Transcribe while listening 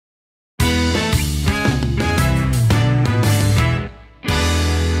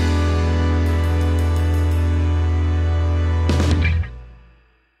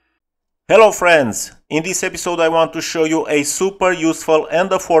Hello friends! In this episode I want to show you a super useful and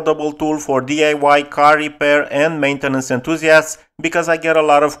affordable tool for DIY car repair and maintenance enthusiasts because I get a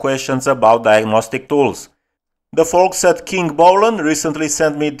lot of questions about diagnostic tools. The folks at Kingbolen recently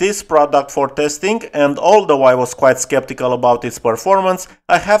sent me this product for testing, and although I was quite skeptical about its performance,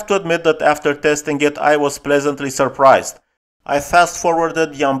 I have to admit that after testing it I was pleasantly surprised. I fast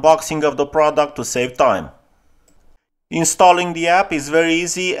forwarded the unboxing of the product to save time. Installing the app is very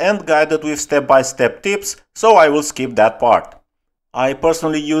easy and guided with step-by-step tips, so I will skip that part. I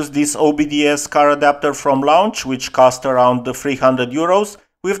personally use this OBDS car adapter from launch, which cost around €300,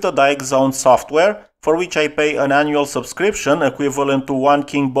 with the Diagnostics software, for which I pay an annual subscription equivalent to one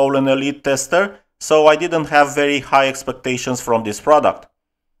Kingbolen Elite tester, so I didn't have very high expectations from this product.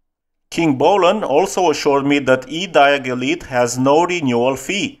 Kingbolen also assured me that eDiag Elite has no renewal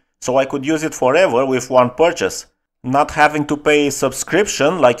fee, so I could use it forever with one purchase. Not having to pay a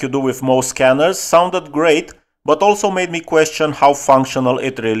subscription like you do with most scanners sounded great, but also made me question how functional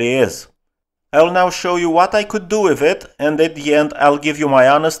it really is. I'll now show you what I could do with it, and at the end I'll give you my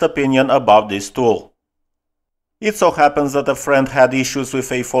honest opinion about this tool. It so happens that a friend had issues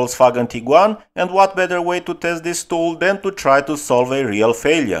with a Volkswagen Tiguan, and what better way to test this tool than to try to solve a real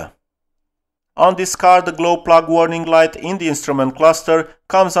failure. On this car, the glow plug warning light in the instrument cluster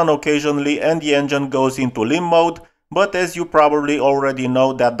comes on occasionally and the engine goes into limp mode, but as you probably already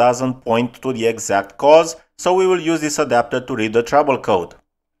know, that doesn't point to the exact cause, so we will use this adapter to read the trouble code.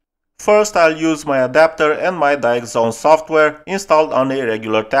 First, I'll use my adapter and my Diagnostics software installed on a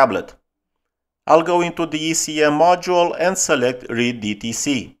regular tablet. I'll go into the ECM module and select Read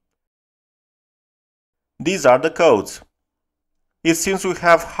DTC. These are the codes. It seems we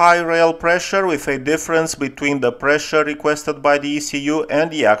have high rail pressure with a difference between the pressure requested by the ECU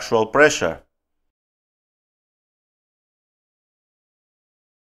and the actual pressure.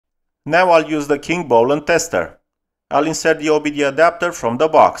 Now I'll use the Kingbolen tester. I'll insert the OBD adapter from the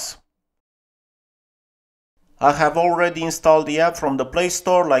box. I have already installed the app from the Play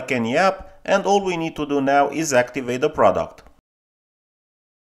Store like any app, and all we need to do now is activate the product.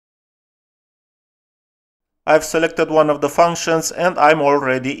 I've selected one of the functions and I'm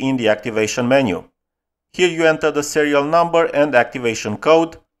already in the activation menu. Here you enter the serial number and activation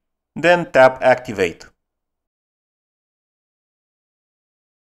code, then tap Activate.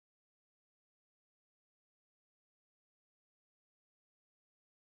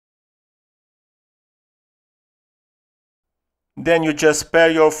 Then you just pair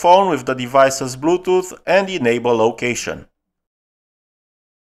your phone with the device's Bluetooth and enable location.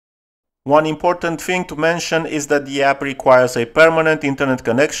 One important thing to mention is that the app requires a permanent internet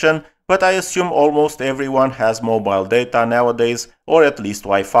connection, but I assume almost everyone has mobile data nowadays, or at least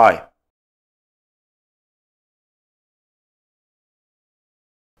Wi-Fi.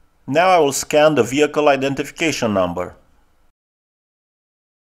 Now I will scan the vehicle identification number.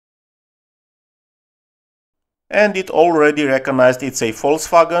 And it already recognized it's a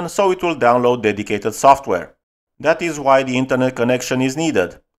Volkswagen, so it will download dedicated software. That is why the internet connection is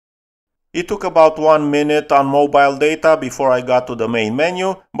needed. It took about 1 minute on mobile data before I got to the main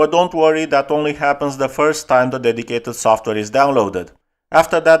menu, but don't worry, that only happens the first time the dedicated software is downloaded.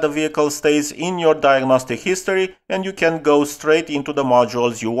 After that, the vehicle stays in your diagnostic history and you can go straight into the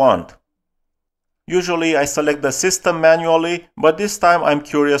modules you want. Usually I select the system manually, but this time I'm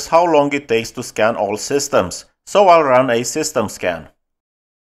curious how long it takes to scan all systems, so I'll run a system scan.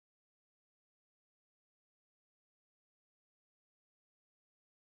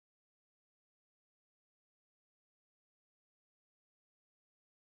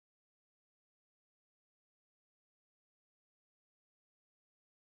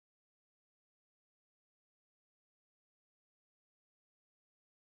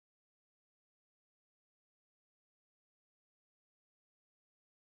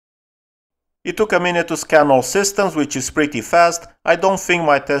 It took a minute to scan all systems, which is pretty fast. I don't think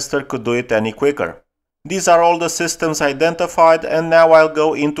my tester could do it any quicker. These are all the systems identified, and now I'll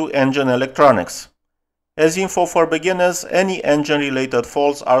go into engine electronics. As info for beginners, any engine-related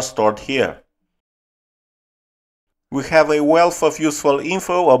faults are stored here. We have a wealth of useful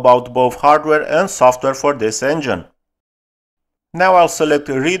info about both hardware and software for this engine. Now I'll select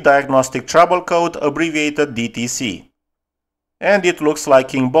Read Diagnostic Trouble Code, abbreviated DTC. And it looks like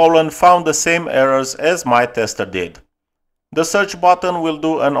Kingbolen found the same errors as my tester did. The search button will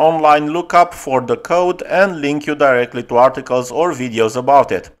do an online lookup for the code and link you directly to articles or videos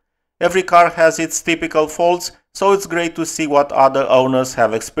about it. Every car has its typical faults, so it's great to see what other owners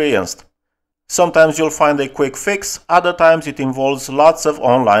have experienced. Sometimes you'll find a quick fix, other times it involves lots of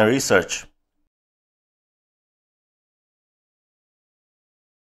online research.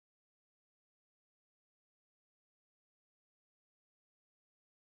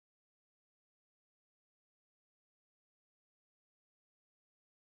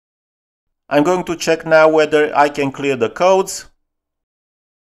 I'm going to check now whether I can clear the codes.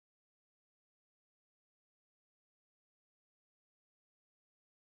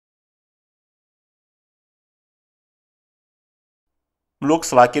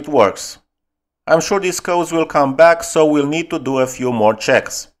 Looks like it works. I'm sure these codes will come back, so we'll need to do a few more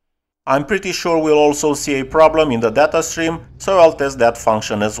checks. I'm pretty sure we'll also see a problem in the data stream, so I'll test that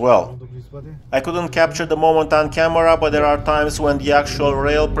function as well. I couldn't capture the moment on camera, but there are times when the actual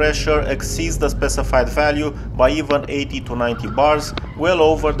rail pressure exceeds the specified value by even 80 to 90 bars, well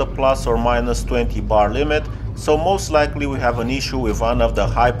over the plus or minus 20 bar limit, so most likely we have an issue with one of the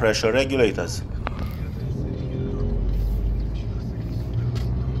high pressure regulators.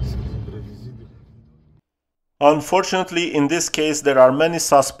 Unfortunately, in this case there are many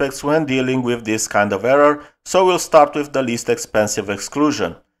suspects when dealing with this kind of error, so we'll start with the least expensive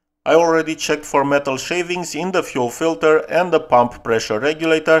exclusion. I already checked for metal shavings in the fuel filter and the pump pressure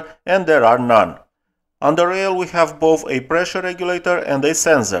regulator, and there are none. On the rail we have both a pressure regulator and a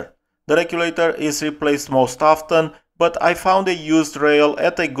sensor. The regulator is replaced most often, but I found a used rail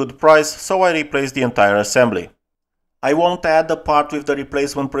at a good price, so I replaced the entire assembly. I won't add the part with the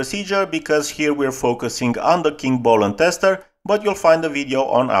replacement procedure because here we're focusing on the Kingbolen tester, but you'll find the video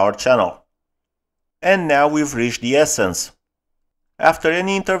on our channel. And now we've reached the essence. After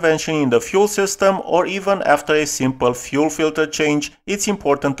any intervention in the fuel system, or even after a simple fuel filter change, it's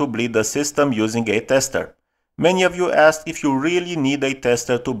important to bleed the system using a tester. Many of you asked if you really need a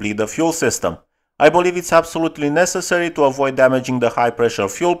tester to bleed the fuel system. I believe it's absolutely necessary to avoid damaging the high pressure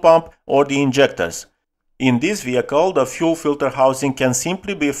fuel pump or the injectors. In this vehicle, the fuel filter housing can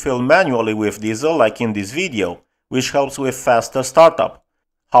simply be filled manually with diesel like in this video, which helps with faster startup.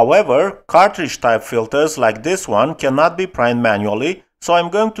 However, cartridge type filters like this one cannot be primed manually, so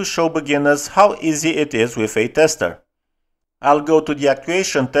I'm going to show beginners how easy it is with a tester. I'll go to the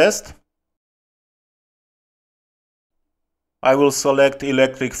actuation test. I will select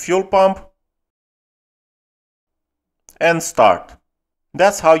electric fuel pump and start.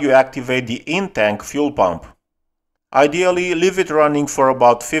 That's how you activate the in-tank fuel pump. Ideally, leave it running for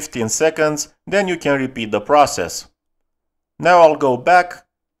about 15 seconds, then you can repeat the process. Now I'll go back,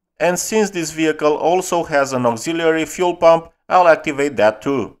 and since this vehicle also has an auxiliary fuel pump, I'll activate that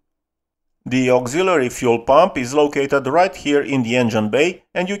too. The auxiliary fuel pump is located right here in the engine bay,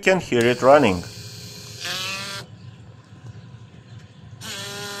 and you can hear it running.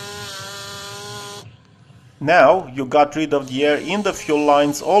 Now you got rid of the air in the fuel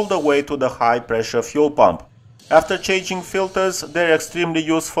lines all the way to the high pressure fuel pump. After changing filters, they're extremely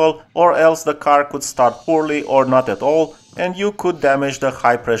useful, or else the car could start poorly or not at all, and you could damage the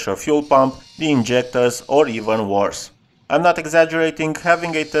high pressure fuel pump, the injectors, or even worse. I'm not exaggerating,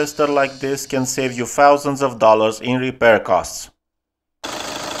 having a tester like this can save you thousands of dollars in repair costs.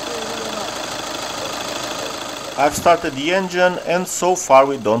 I've started the engine, and so far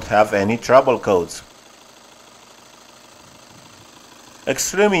we don't have any trouble codes.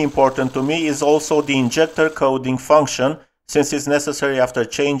 Extremely important to me is also the injector coding function, since it's necessary after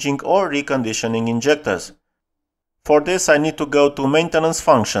changing or reconditioning injectors. For this I need to go to maintenance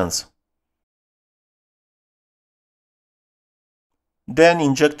functions. Then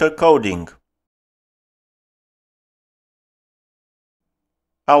injector coding.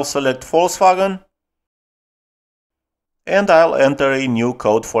 I'll select Volkswagen and I'll enter a new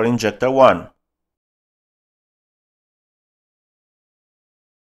code for injector 1.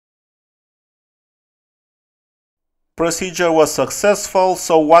 Procedure was successful,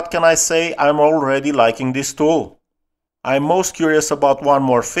 so what can I say? I'm already liking this tool. I'm most curious about one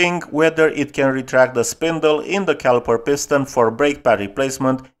more thing, whether it can retract the spindle in the caliper piston for brake pad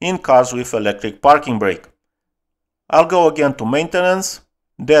replacement in cars with electric parking brake. I'll go again to maintenance,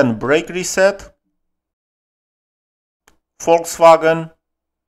 then brake reset, Volkswagen,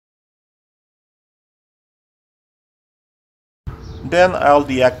 then I'll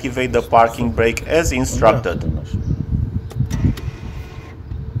deactivate the parking brake as instructed.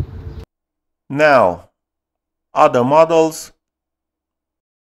 Now, other models,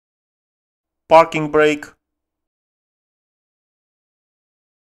 parking brake,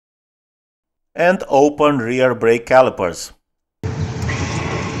 and open rear brake calipers.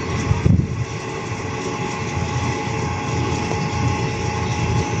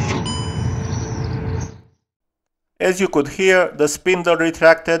 As you could hear, the spindle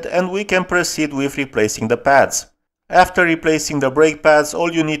retracted and we can proceed with replacing the pads. After replacing the brake pads, all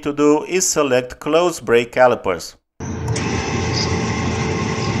you need to do is select Close Brake Calipers.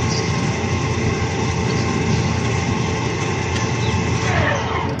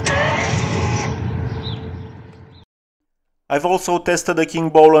 I've also tested the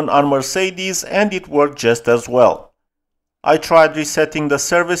Kingbolen on Mercedes and it worked just as well. I tried resetting the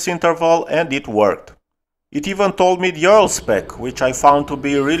service interval and it worked. It even told me the oil spec, which I found to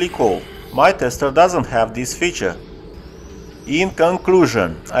be really cool. My tester doesn't have this feature. In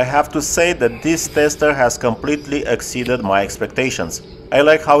conclusion, I have to say that this tester has completely exceeded my expectations. I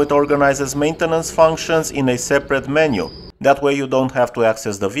like how it organizes maintenance functions in a separate menu. That way you don't have to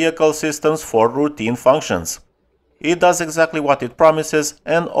access the vehicle systems for routine functions. It does exactly what it promises,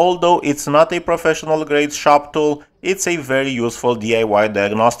 and although it's not a professional grade shop tool, it's a very useful DIY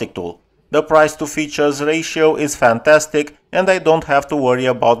diagnostic tool. The price to features ratio is fantastic, and I don't have to worry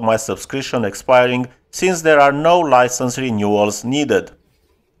about my subscription expiring since there are no license renewals needed.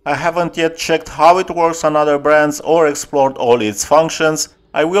 I haven't yet checked how it works on other brands or explored all its functions.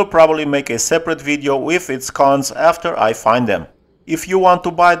 I will probably make a separate video with its cons after I find them. If you want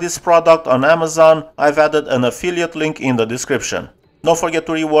to buy this product on Amazon, I've added an affiliate link in the description. Don't forget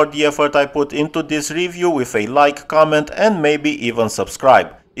to reward the effort I put into this review with a like, comment and maybe even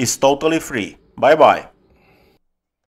subscribe. It's totally free. Bye bye.